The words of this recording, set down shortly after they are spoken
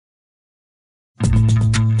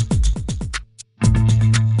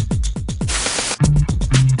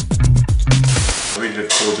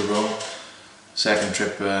second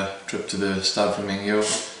trip to the Stade Flamingo.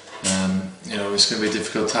 You know, it's going to be a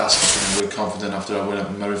difficult task. We're confident after our win up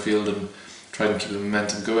in Murrayfield and try and keep the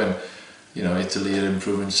momentum going. You know, Italy are an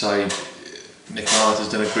improving side. Nick Marlett has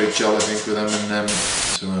done a great job, I think, with them, and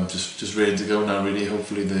so I'm just ready to go now. Really,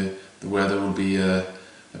 hopefully the weather will be a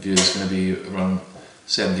view that's going to be around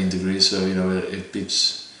 17 degrees, so you know it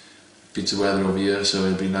beats the weather over here. So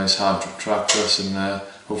it'll be a nice hard track for us, and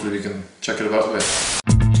hopefully we can check it about a bit.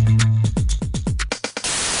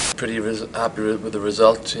 Pretty happy with the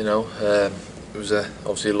result. You know, it was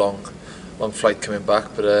obviously a long flight coming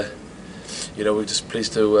back, but you know, we're just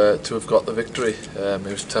pleased to have got the victory. It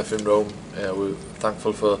was tough in Rome. We're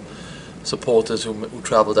thankful for supporters who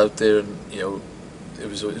travelled out there, and you know, it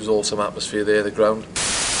was awesome atmosphere there. The ground.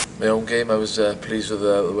 My own game, I was pleased with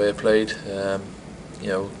the way I played. You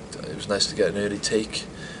know, it was nice to get an early take,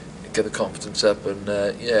 get the confidence up, and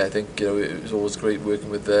yeah, I think you know it was always great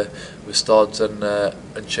working with Stods and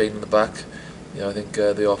Shane in the back. You know, I think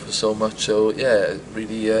they offer so much. So yeah,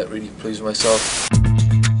 really pleased with myself.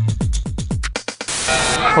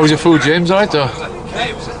 How was your food, James? Alright though?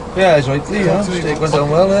 Yeah, it's right there, yeah. Steak went down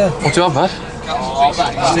well, yeah. What do you have, Matt?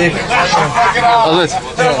 Steak. That's it?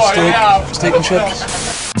 Yeah, steak and chips.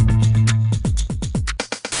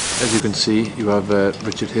 As you can see, you have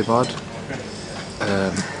Richard Hibbard,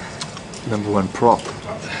 #1 prop,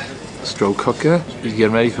 stroke hooker. He's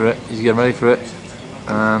getting ready for it,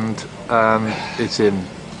 and it's in.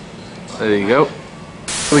 There you go.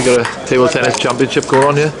 We got a table tennis championship going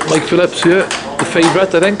on here. Mike Phillips here, the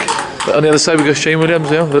favourite, I think. But on the other side we got Shane Williams.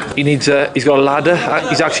 You know, he needs. He's got a ladder.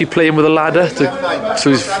 He's actually playing with a ladder so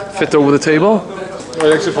he's fit over the table.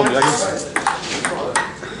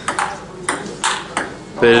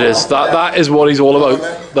 There it is. That is what he's all about.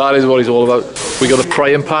 That is what he's all about. We got the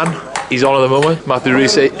frying pan. He's on at the moment. Matthew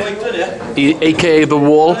Reese, aka the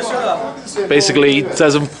wall. Basically,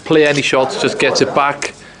 doesn't play any shots, just gets it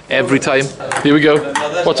back every time. Here we go.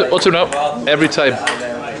 What's it now? Every time.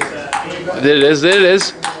 There it is. There it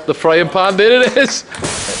is. The frying pan. There it is.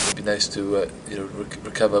 It'd be nice to you know,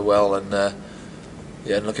 recover well, and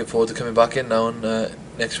yeah, and looking forward to coming back in now and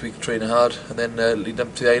next week training hard, and then leading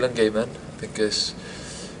up to the Island game. Then I think it's,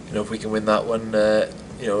 you know, if we can win that one,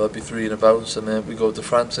 you know, that'll be 3 in a bounce, and then we go to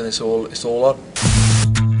France, and it's all on.